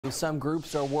Some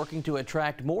groups are working to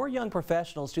attract more young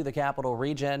professionals to the capital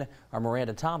region. Our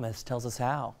Miranda Thomas tells us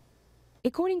how.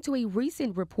 According to a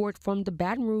recent report from the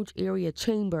Baton Rouge Area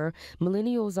Chamber,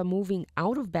 millennials are moving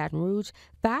out of Baton Rouge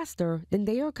faster than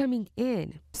they are coming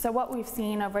in. So what we've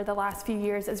seen over the last few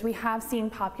years is we have seen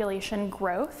population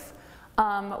growth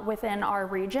within our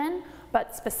region,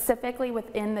 but specifically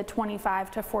within the 25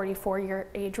 to 44 year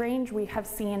age range, we have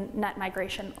seen net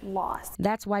migration loss.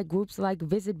 That's why groups like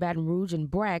Visit Baton Rouge and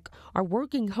BRAC are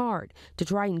working hard to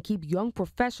try and keep young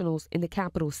professionals in the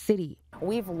capital city.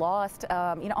 We've lost,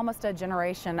 almost a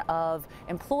generation of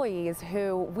employees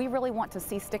who we really want to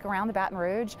see stick around the Baton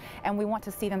Rouge, and we want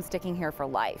to see them sticking here for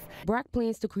life. BRAC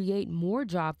plans to create more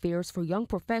job fairs for young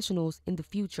professionals in the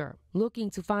future, looking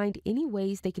to find any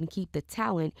ways they can keep the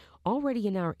talent already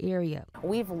in our area.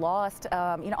 We've lost,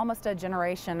 almost a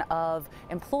generation of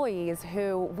employees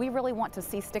who we really want to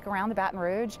see stick around the Baton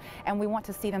Rouge, and we want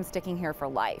to see them sticking here for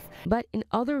life. But in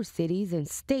other cities and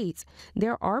states,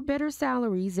 there are better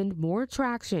salaries and more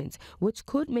attractions, which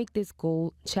could make this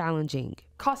goal challenging.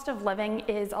 Cost of living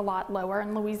is a lot lower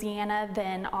in Louisiana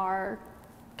than our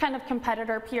kind of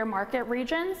competitor peer market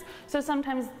regions. So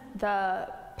sometimes the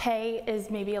pay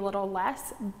is maybe a little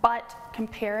less, but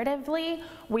comparatively,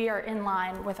 we are in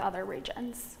line with other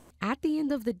regions. At the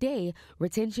end of the day,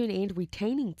 retention and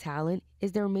retaining talent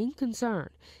is their main concern.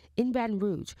 In Baton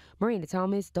Rouge, Miranda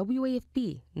Thomas,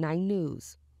 WAFB 9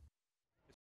 News.